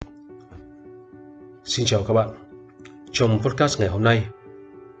Xin chào các bạn. Trong podcast ngày hôm nay,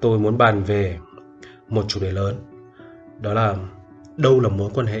 tôi muốn bàn về một chủ đề lớn. Đó là đâu là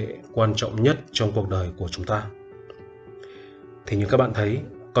mối quan hệ quan trọng nhất trong cuộc đời của chúng ta. Thì như các bạn thấy,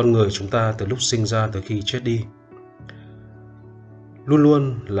 con người chúng ta từ lúc sinh ra tới khi chết đi, luôn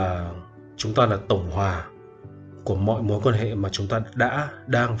luôn là chúng ta là tổng hòa của mọi mối quan hệ mà chúng ta đã,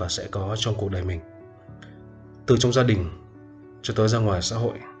 đang và sẽ có trong cuộc đời mình. Từ trong gia đình cho tới ra ngoài xã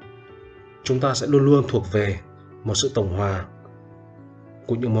hội, chúng ta sẽ luôn luôn thuộc về một sự tổng hòa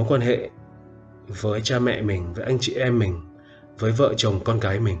của những mối quan hệ với cha mẹ mình, với anh chị em mình, với vợ chồng con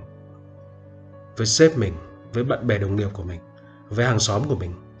cái mình, với sếp mình, với bạn bè đồng nghiệp của mình, với hàng xóm của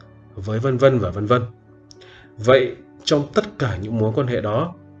mình, với vân vân và vân vân. Vậy trong tất cả những mối quan hệ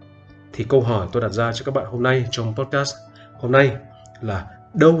đó thì câu hỏi tôi đặt ra cho các bạn hôm nay trong podcast hôm nay là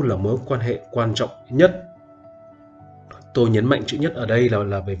đâu là mối quan hệ quan trọng nhất? Tôi nhấn mạnh chữ nhất ở đây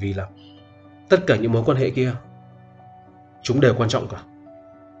là bởi vì là tất cả những mối quan hệ kia chúng đều quan trọng cả,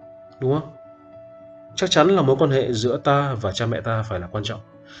 đúng không? Chắc chắn là mối quan hệ giữa ta và cha mẹ ta phải là quan trọng.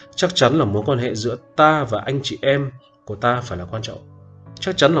 Chắc chắn là mối quan hệ giữa ta và anh chị em của ta phải là quan trọng.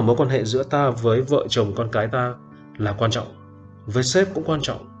 Chắc chắn là mối quan hệ giữa ta với vợ chồng con cái ta là quan trọng. Với sếp cũng quan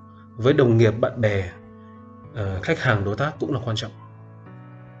trọng. Với đồng nghiệp, bạn bè, khách hàng, đối tác cũng là quan trọng.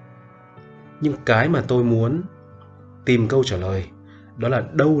 Nhưng cái mà tôi muốn tìm câu trả lời đó là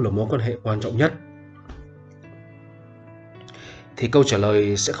đâu là mối quan hệ quan trọng nhất? Thì câu trả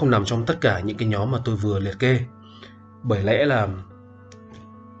lời sẽ không nằm trong tất cả những cái nhóm mà tôi vừa liệt kê. Bởi lẽ là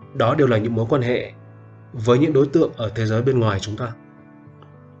đó đều là những mối quan hệ với những đối tượng ở thế giới bên ngoài chúng ta.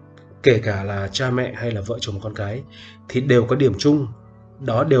 Kể cả là cha mẹ hay là vợ chồng con cái thì đều có điểm chung,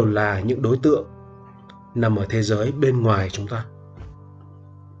 đó đều là những đối tượng nằm ở thế giới bên ngoài chúng ta.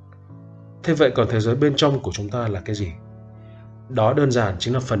 Thế vậy còn thế giới bên trong của chúng ta là cái gì? Đó đơn giản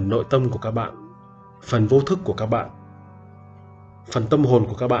chính là phần nội tâm của các bạn, phần vô thức của các bạn, phần tâm hồn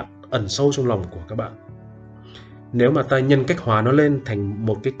của các bạn ẩn sâu trong lòng của các bạn. Nếu mà ta nhân cách hóa nó lên thành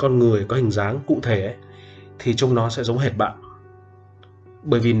một cái con người có hình dáng cụ thể ấy, thì trông nó sẽ giống hệt bạn.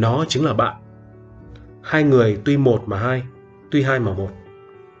 Bởi vì nó chính là bạn. Hai người tuy một mà hai, tuy hai mà một.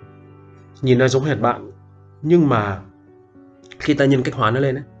 Nhìn nó giống hệt bạn, nhưng mà khi ta nhân cách hóa nó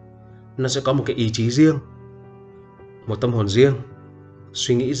lên ấy, nó sẽ có một cái ý chí riêng, một tâm hồn riêng,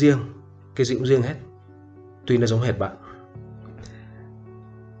 suy nghĩ riêng, cái gì cũng riêng hết. Tuy nó giống hệt bạn.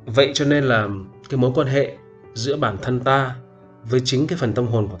 Vậy cho nên là cái mối quan hệ giữa bản thân ta với chính cái phần tâm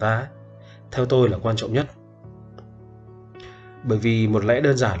hồn của ta ấy, theo tôi là quan trọng nhất. Bởi vì một lẽ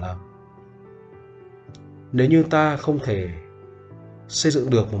đơn giản là nếu như ta không thể xây dựng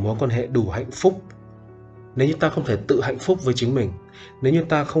được một mối quan hệ đủ hạnh phúc, nếu như ta không thể tự hạnh phúc với chính mình, nếu như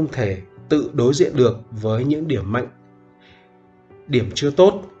ta không thể tự đối diện được với những điểm mạnh, điểm chưa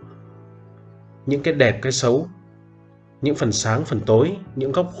tốt, những cái đẹp cái xấu, những phần sáng phần tối,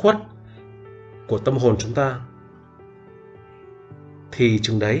 những góc khuất của tâm hồn chúng ta, thì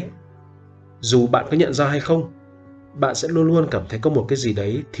chừng đấy dù bạn có nhận ra hay không, bạn sẽ luôn luôn cảm thấy có một cái gì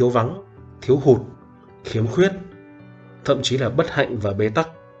đấy thiếu vắng, thiếu hụt, khiếm khuyết, thậm chí là bất hạnh và bế tắc.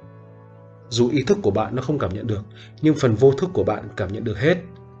 Dù ý thức của bạn nó không cảm nhận được, nhưng phần vô thức của bạn cảm nhận được hết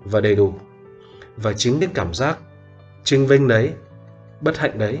và đầy đủ. Và chính cái cảm giác chênh vênh đấy, bất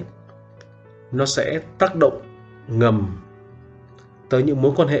hạnh đấy, nó sẽ tác động ngầm tới những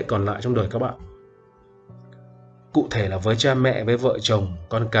mối quan hệ còn lại trong đời các bạn. Cụ thể là với cha mẹ, với vợ chồng,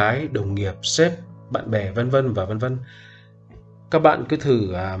 con cái, đồng nghiệp, sếp, bạn bè, vân vân và vân vân. Các bạn cứ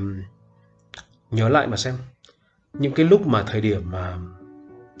thử nhớ lại mà xem. Những cái lúc mà thời điểm mà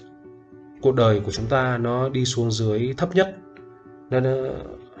cuộc đời của chúng ta nó đi xuống dưới thấp nhất,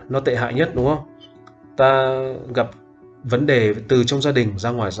 nó tệ hại nhất, đúng không? Ta gặp vấn đề từ trong gia đình ra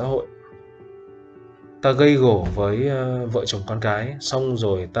ngoài xã hội, ta gây gổ với vợ chồng con cái, xong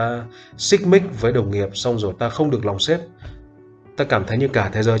rồi ta xích mích với đồng nghiệp, xong rồi ta không được lòng sếp, ta cảm thấy như cả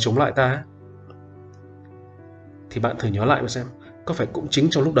thế giới chống lại ta ấy. Thì bạn thử nhớ lại mà xem, có phải cũng chính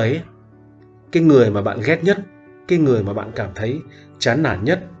trong lúc đấy cái người mà bạn ghét nhất, cái người mà bạn cảm thấy chán nản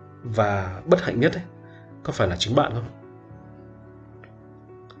nhất và bất hạnh nhất ấy, có phải là chính bạn không?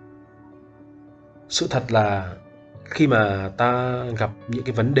 Sự thật là khi mà ta gặp những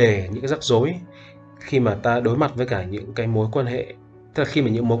cái vấn đề, những cái rắc rối, khi mà ta đối mặt với cả những cái mối quan hệ, tức là khi mà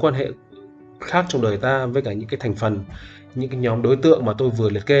những mối quan hệ khác trong đời ta với cả những cái thành phần, những cái nhóm đối tượng mà tôi vừa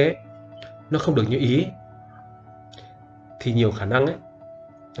liệt kê ấy, nó không được như ý, thì nhiều khả năng ấy,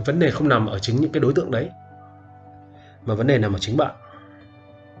 vấn đề không nằm ở chính những cái đối tượng đấy, mà vấn đề nằm ở chính bạn.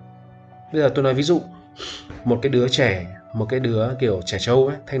 Bây giờ tôi nói ví dụ, một cái đứa trẻ, một cái đứa kiểu trẻ trâu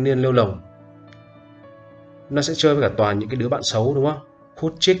ấy, thanh niên lêu lồng, nó sẽ chơi với cả toàn những cái đứa bạn xấu, đúng không?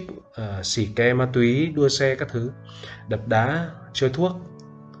 hút chích, xì ke ma túy, đua xe các thứ, đập đá, chơi thuốc.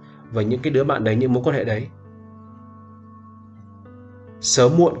 Và những cái đứa bạn đấy, những mối quan hệ đấy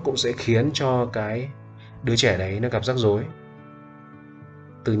sớm muộn cũng sẽ khiến cho cái đứa trẻ đấy nó gặp rắc rối,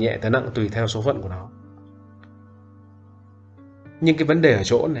 từ nhẹ tới nặng tùy theo số phận của nó. Nhưng cái vấn đề ở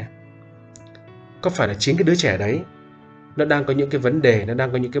chỗ này, có phải là chính cái đứa trẻ đấy nó đang có những cái vấn đề, nó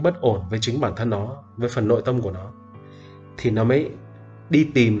đang có những cái bất ổn với chính bản thân nó, với phần nội tâm của nó, thì nó mới đi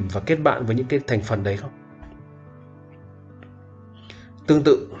tìm và kết bạn với những cái thành phần đấy không? Tương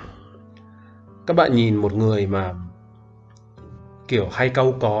tự, các bạn nhìn một người mà kiểu hay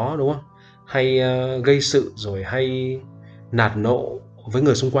cau có, đúng không? Hay gây sự, rồi hay nạt nộ với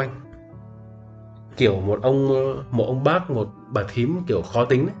người xung quanh. Kiểu một ông bác, một bà thím kiểu khó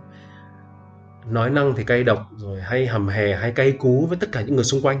tính đấy. Nói năng thì cay độc, rồi hay hầm hè, hay cay cú với tất cả những người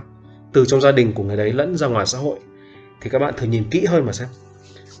xung quanh, từ trong gia đình của người đấy lẫn ra ngoài xã hội. Thì các bạn thử nhìn kỹ hơn mà xem,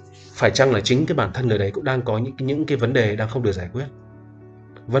 phải chăng là chính cái bản thân người đấy cũng đang có những cái vấn đề đang không được giải quyết,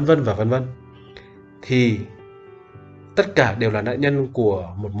 vân vân và vân vân. Thì tất cả đều là nạn nhân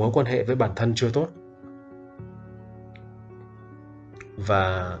của một mối quan hệ với bản thân chưa tốt.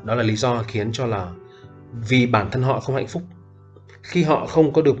 Và đó là lý do khiến cho là vì bản thân họ không hạnh phúc. Khi họ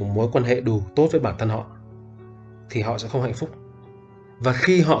không có được một mối quan hệ đủ tốt với bản thân họ thì họ sẽ không hạnh phúc. Và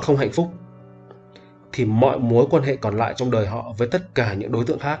khi họ không hạnh phúc thì mọi mối quan hệ còn lại trong đời họ với tất cả những đối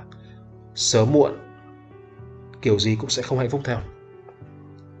tượng khác sớm muộn kiểu gì cũng sẽ không hạnh phúc theo.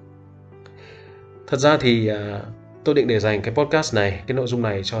 Thật ra thì tôi định để dành cái podcast này, cái nội dung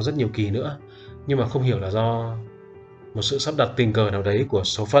này cho rất nhiều kỳ nữa. Nhưng mà không hiểu là do một sự sắp đặt tình cờ nào đấy của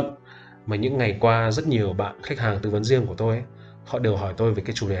số phận mà những ngày qua rất nhiều bạn khách hàng tư vấn riêng của tôi ấy, họ đều hỏi tôi về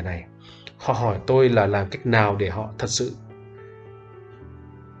cái chủ đề này. Họ hỏi tôi là làm cách nào để họ thật sự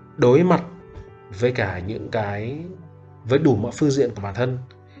đối mặt với cả với đủ mọi phương diện của bản thân,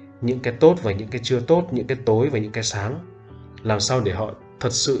 những cái tốt và những cái chưa tốt, những cái tối và những cái sáng. Làm sao để họ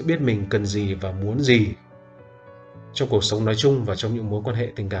thật sự biết mình cần gì và muốn gì trong cuộc sống nói chung và trong những mối quan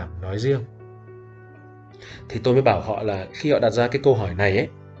hệ tình cảm nói riêng. Thì tôi mới bảo họ là khi họ đặt ra cái câu hỏi này ấy,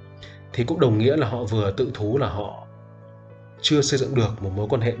 thì cũng đồng nghĩa là họ vừa tự thú là họ chưa xây dựng được một mối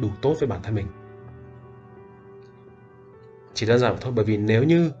quan hệ đủ tốt với bản thân mình. Chỉ đơn giản thôi, bởi vì nếu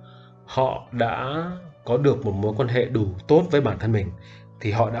như họ đã có được một mối quan hệ đủ tốt với bản thân mình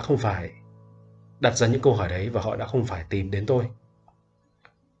thì họ đã không phải đặt ra những câu hỏi đấy và họ đã không phải tìm đến tôi.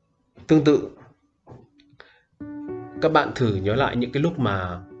 Tương tự, các bạn thử nhớ lại những cái lúc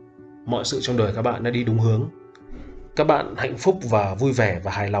mà mọi sự trong đời các bạn đã đi đúng hướng. Các bạn hạnh phúc và vui vẻ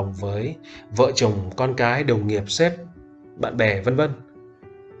và hài lòng với vợ chồng, con cái, đồng nghiệp, sếp, bạn bè, vân vân.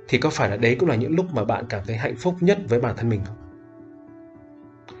 Thì có phải là đấy cũng là những lúc mà bạn cảm thấy hạnh phúc nhất với bản thân mình không?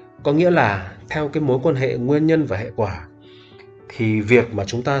 Có nghĩa là theo cái mối quan hệ nguyên nhân và hệ quả, thì việc mà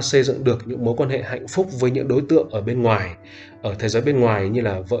chúng ta xây dựng được những mối quan hệ hạnh phúc với những đối tượng ở bên ngoài, ở thế giới bên ngoài như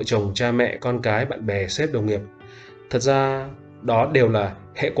là vợ chồng, cha mẹ, con cái, bạn bè, sếp, đồng nghiệp, thật ra đó đều là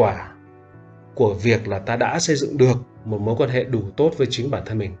hệ quả của việc là ta đã xây dựng được một mối quan hệ đủ tốt với chính bản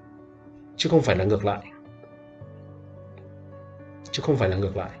thân mình, chứ không phải là ngược lại.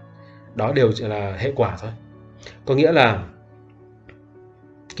 Đó đều chỉ là hệ quả thôi. Có nghĩa là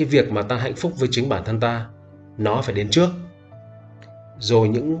cái việc mà ta hạnh phúc với chính bản thân ta nó phải đến trước, rồi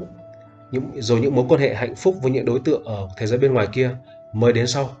những mối quan hệ hạnh phúc với những đối tượng ở thế giới bên ngoài kia mới đến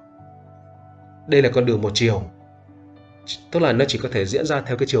sau. Đây là con đường một chiều, tức là nó chỉ có thể diễn ra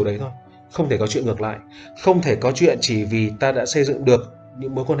theo cái chiều đấy thôi, không thể có chuyện ngược lại. Không thể có chuyện chỉ vì ta đã xây dựng được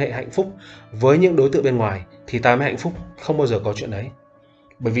những mối quan hệ hạnh phúc với những đối tượng bên ngoài thì ta mới hạnh phúc. Không bao giờ có chuyện đấy.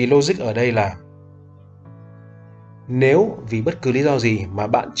 Bởi vì logic ở đây là nếu vì bất cứ lý do gì mà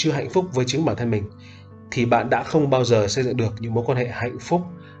bạn chưa hạnh phúc với chính bản thân mình thì bạn đã không bao giờ xây dựng được những mối quan hệ hạnh phúc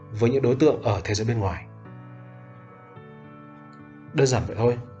với những đối tượng ở thế giới bên ngoài. Đơn giản vậy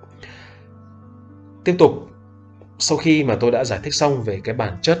thôi. Tiếp tục, sau khi mà tôi đã giải thích xong về cái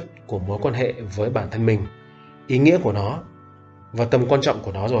bản chất của mối quan hệ với bản thân mình, ý nghĩa của nó và tầm quan trọng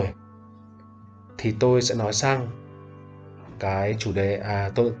của nó rồi, thì tôi sẽ nói sang cái chủ đề,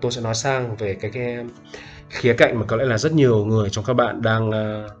 tôi sẽ nói sang về cái khía cạnh mà có lẽ là rất nhiều người trong các bạn đang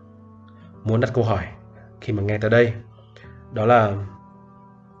muốn đặt câu hỏi khi mà nghe tới đây. Đó là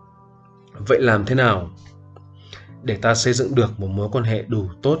vậy làm thế nào để ta xây dựng được một mối quan hệ đủ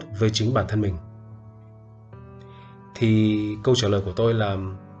tốt với chính bản thân mình? Thì câu trả lời của tôi là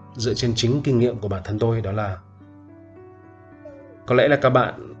dựa trên chính kinh nghiệm của bản thân tôi, đó là có lẽ là các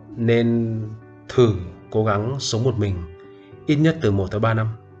bạn nên thử cố gắng sống một mình ít nhất từ 1 tới 3 năm.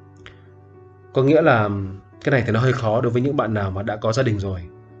 Có nghĩa là cái này thì nó hơi khó đối với những bạn nào mà đã có gia đình rồi,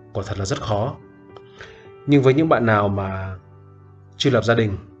 quả thật là rất khó. Nhưng với những bạn nào mà chưa lập gia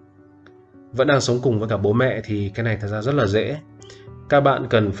đình, vẫn đang sống cùng với cả bố mẹ thì cái này thật ra rất là dễ. Các bạn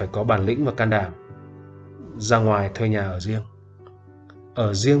cần phải có bản lĩnh và can đảm ra ngoài thuê nhà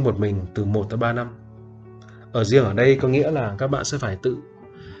ở riêng một mình từ 1 tới 3 năm. Ở riêng ở đây có nghĩa là các bạn sẽ phải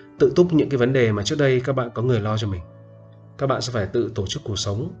tự túc những cái vấn đề mà trước đây các bạn có người lo cho mình. Các bạn sẽ phải tự tổ chức cuộc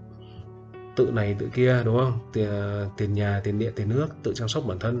sống, tự này tự kia, đúng không? Tiền nhà, tiền điện, tiền nước, tự chăm sóc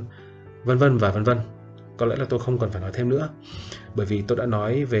bản thân, vân vân và vân vân. Có lẽ là tôi không cần phải nói thêm nữa, bởi vì tôi đã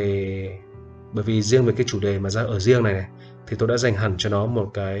nói bởi vì riêng về cái chủ đề mà ra ở riêng này thì tôi đã dành hẳn cho nó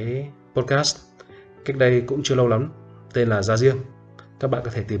một cái podcast cách đây cũng chưa lâu lắm, tên là Ra Riêng. Các bạn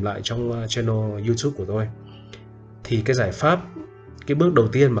có thể tìm lại trong channel YouTube của tôi. Thì cái giải pháp, cái bước đầu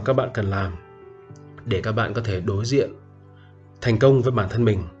tiên mà các bạn cần làm để các bạn có thể đối diện thành công với bản thân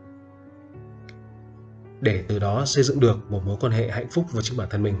mình, để từ đó xây dựng được một mối quan hệ hạnh phúc với chính bản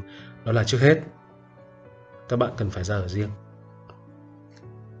thân mình, đó là trước hết các bạn cần phải ra ở riêng.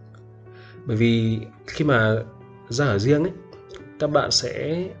 Bởi vì khi mà ra ở riêng ấy, các bạn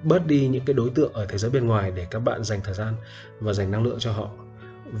sẽ bớt đi những cái đối tượng ở thế giới bên ngoài để các bạn dành thời gian và dành năng lượng cho họ.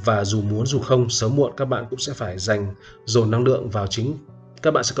 Và dù muốn dù không, sớm muộn các bạn cũng sẽ phải dồn năng lượng vào chính.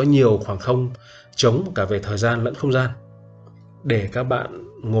 Các bạn sẽ có nhiều khoảng không trống cả về thời gian lẫn không gian, để các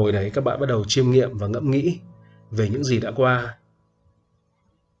bạn ngồi đấy, các bạn bắt đầu chiêm nghiệm và ngẫm nghĩ về những gì đã qua,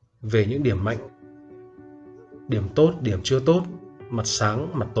 về những điểm mạnh, điểm tốt, điểm chưa tốt, mặt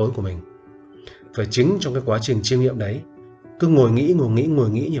sáng, mặt tối của mình. Và chính trong cái quá trình chiêm nghiệm đấy, cứ ngồi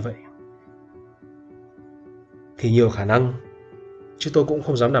nghĩ như vậy, thì nhiều khả năng, chứ tôi cũng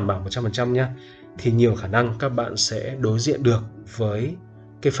không dám đảm bảo 100% nhé, thì nhiều khả năng các bạn sẽ đối diện được với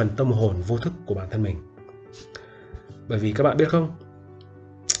cái phần tâm hồn vô thức của bản thân mình. Bởi vì các bạn biết không,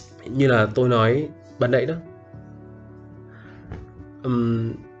 như là tôi nói ban nãy đó,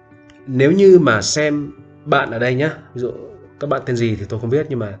 nếu như mà xem bạn ở đây nhá, ví dụ các bạn tên gì thì tôi không biết,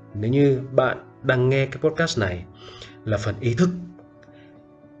 nhưng mà nếu như bạn đang nghe cái podcast này là phần ý thức,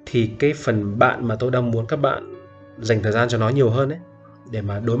 thì cái phần bạn mà tôi đang muốn các bạn dành thời gian cho nó nhiều hơn ấy, để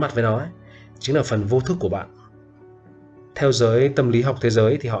mà đối mặt với nó ấy, chính là phần vô thức của bạn. Theo giới tâm lý học thế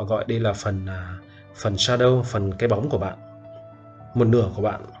giới thì họ gọi đây là phần shadow, phần cái bóng của bạn, một nửa của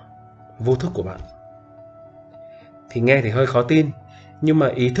bạn, vô thức của bạn. Thì nghe thì hơi khó tin, nhưng mà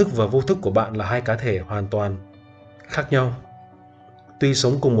ý thức và vô thức của bạn là hai cá thể hoàn toàn khác nhau. Tuy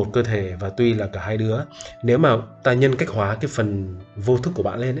sống cùng một cơ thể và tuy là cả hai đứa, nếu mà ta nhân cách hóa cái phần vô thức của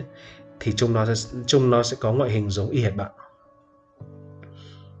bạn lên ấy, thì trông nó sẽ có ngoại hình giống y hệt bạn.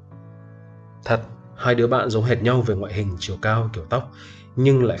 Thật, hai đứa bạn giống hệt nhau về ngoại hình, chiều cao, kiểu tóc,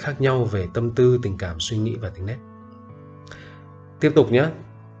 nhưng lại khác nhau về tâm tư, tình cảm, suy nghĩ và tính nết. Tiếp tục nhé,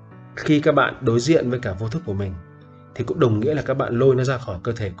 khi các bạn đối diện với cả vô thức của mình thì cũng đồng nghĩa là các bạn lôi nó ra khỏi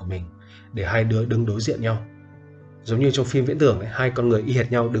cơ thể của mình để hai đứa đứng đối diện nhau. Giống như trong phim viễn tưởng ấy, hai con người y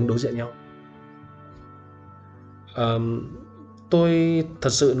hệt nhau đứng đối diện nhau. Tôi thật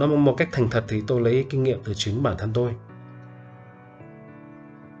sự nói một cách thành thật thì tôi lấy kinh nghiệm từ chính bản thân tôi.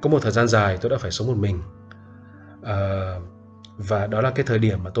 Có một thời gian dài tôi đã phải sống một mình, và đó là cái thời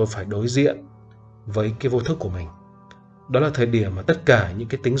điểm mà tôi phải đối diện với cái vô thức của mình. Đó là thời điểm mà tất cả những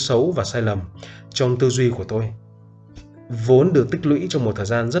cái tính xấu và sai lầm trong tư duy của tôi, vốn được tích lũy trong một thời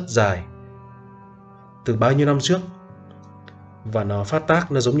gian rất dài, từ bao nhiêu năm trước, và nó phát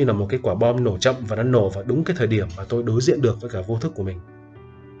tác, nó giống như là một cái quả bom nổ chậm, và nó nổ vào đúng cái thời điểm mà tôi đối diện được với cả vô thức của mình.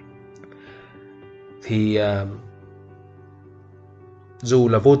 Thì dù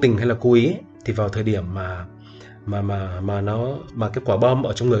là vô tình hay là cố ý, thì vào thời điểm mà cái quả bom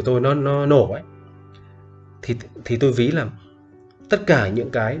ở trong người tôi nó nổ ấy, thì tôi ví là tất cả những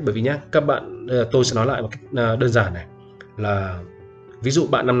cái, bởi vì nhá, các bạn, tôi sẽ nói lại một cách đơn giản này, là ví dụ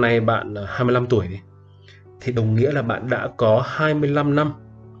bạn năm nay bạn 25 tuổi đi, thì đồng nghĩa là bạn đã có 25 năm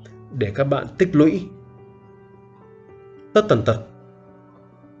để các bạn tích lũy tất tần tật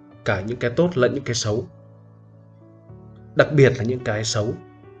cả những cái tốt lẫn những cái xấu, đặc biệt là những cái xấu.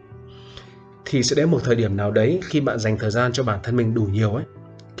 Thì sẽ đến một thời điểm nào đấy, khi bạn dành thời gian cho bản thân mình đủ nhiều ấy,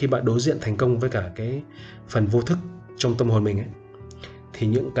 khi bạn đối diện thành công với cả cái phần vô thức trong tâm hồn mình ấy, thì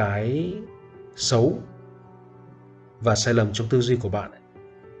những cái xấu và sai lầm trong tư duy của bạn ấy,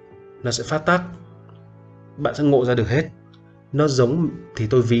 nó sẽ phát tác. Bạn sẽ ngộ ra được hết. Nó giống, thì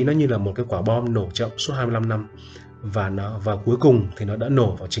tôi ví nó như là một cái quả bom nổ chậm suốt 25 năm, và cuối cùng thì nó đã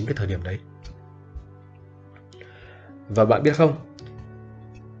nổ vào chính cái thời điểm đấy. Và bạn biết không,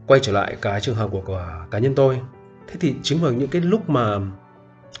 quay trở lại cái trường hợp của cá nhân tôi, thế thì chính vào những cái lúc mà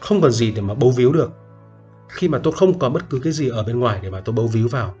không còn gì để mà bấu víu được, khi mà tôi không có bất cứ cái gì ở bên ngoài để mà tôi bấu víu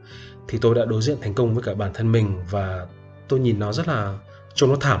vào, thì tôi đã đối diện thành công với cả bản thân mình. Và tôi nhìn nó rất là, trông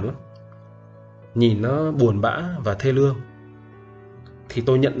nó thảm lắm, nhìn nó buồn bã và thê lương. thì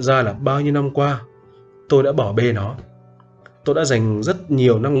tôi nhận ra là bao nhiêu năm qua tôi đã bỏ bê nó. Tôi đã dành rất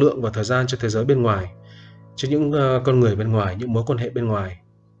nhiều năng lượng và thời gian cho thế giới bên ngoài, cho những con người bên ngoài, những mối quan hệ bên ngoài,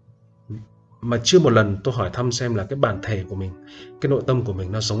 mà chưa một lần tôi hỏi thăm xem là cái bản thể của mình, cái nội tâm của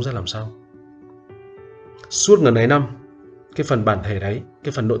mình nó sống ra làm sao. Suốt ngần ấy năm, cái phần bản thể đấy,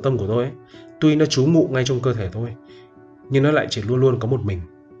 cái phần nội tâm của tôi ấy, tuy nó trú ngụ ngay trong cơ thể tôi, nhưng nó lại chỉ luôn luôn có một mình.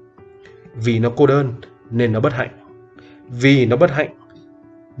 Vì nó cô đơn nên nó bất hạnh. Vì nó bất hạnh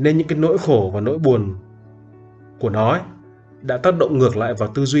nên những cái nỗi khổ và nỗi buồn của nó ấy, đã tác động ngược lại vào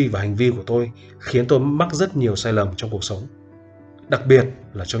tư duy và hành vi của tôi, khiến tôi mắc rất nhiều sai lầm trong cuộc sống, đặc biệt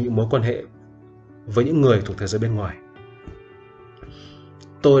là trong những mối quan hệ với những người thuộc thế giới bên ngoài.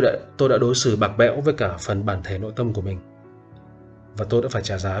 Tôi đã đối xử bạc bẽo với cả phần bản thể nội tâm của mình, và tôi đã phải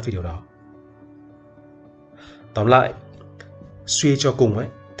trả giá vì điều đó. Tóm lại, suy cho cùng ấy,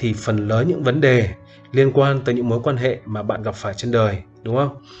 thì phần lớn những vấn đề liên quan tới những mối quan hệ mà bạn gặp phải trên đời, đúng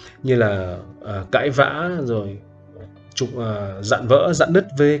không? Như là cãi vã, rồi dạn vỡ, dạn nứt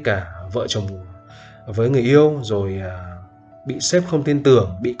với cả vợ chồng, với người yêu, rồi bị sếp không tin tưởng,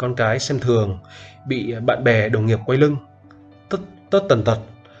 bị con cái xem thường, bị bạn bè đồng nghiệp quay lưng, tất tần tật.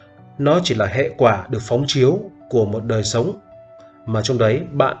 Nó chỉ là hệ quả được phóng chiếu của một đời sống mà trong đấy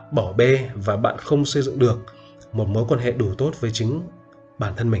bạn bỏ bê và bạn không xây dựng được một mối quan hệ đủ tốt với chính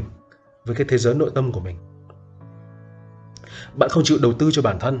bản thân mình, với cái thế giới nội tâm của mình. Bạn không chịu đầu tư cho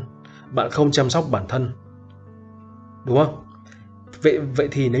bản thân, bạn không chăm sóc bản thân, đúng không? Vậy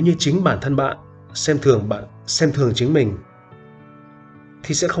thì nếu như chính bản thân bạn xem thường chính mình,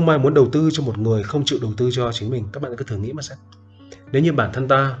 thì sẽ không ai muốn đầu tư cho một người không chịu đầu tư cho chính mình. Các bạn cứ thử nghĩ mà xem. Nếu như bản thân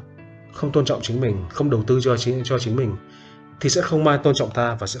ta không tôn trọng chính mình, không đầu tư cho chính mình, thì sẽ không ai tôn trọng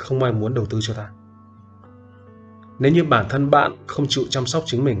ta và sẽ không ai muốn đầu tư cho ta. Nếu như bản thân bạn không chịu chăm sóc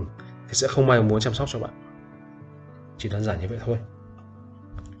chính mình, thì sẽ không ai muốn chăm sóc cho bạn. Chỉ đơn giản như vậy thôi.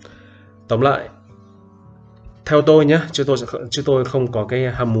 Tóm lại, theo tôi nhé, chứ tôi không có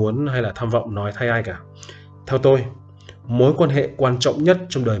cái ham muốn hay là tham vọng nói thay ai cả. Theo tôi, mối quan hệ quan trọng nhất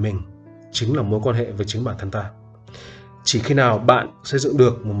trong đời mình chính là mối quan hệ với chính bản thân ta. Chỉ khi nào bạn xây dựng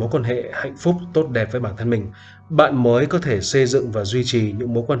được một mối quan hệ hạnh phúc, tốt đẹp với bản thân mình, bạn mới có thể xây dựng và duy trì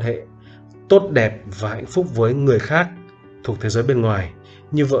những mối quan hệ tốt đẹp và hạnh phúc với người khác thuộc thế giới bên ngoài,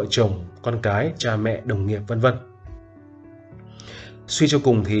 như vợ chồng, con cái, cha mẹ, đồng nghiệp, vân vân. Suy cho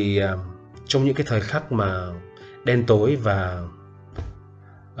cùng thì trong những cái thời khắc mà đen tối và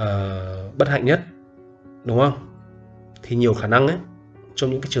bất hạnh nhất, đúng không? Thì nhiều khả năng ấy, trong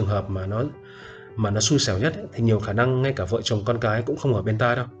những cái trường hợp mà nó xui xẻo nhất ấy, thì nhiều khả năng ngay cả vợ chồng con cái cũng không ở bên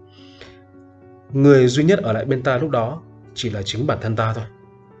ta đâu. Người duy nhất ở lại bên ta lúc đó chỉ là chính bản thân ta thôi.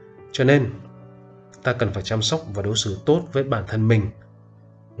 Cho nên ta cần phải chăm sóc và đối xử tốt với bản thân mình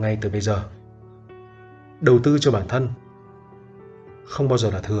ngay từ bây giờ. Đầu tư cho bản thân không bao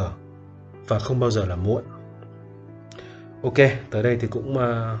giờ là thừa và không bao giờ là muộn. Ok, tới đây thì cũng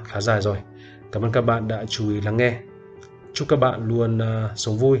khá dài rồi. Cảm ơn các bạn đã chú ý lắng nghe. Chúc các bạn luôn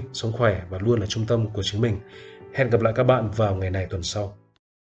sống vui, sống khỏe và luôn là trung tâm của chính mình. Hẹn gặp lại các bạn vào ngày này tuần sau.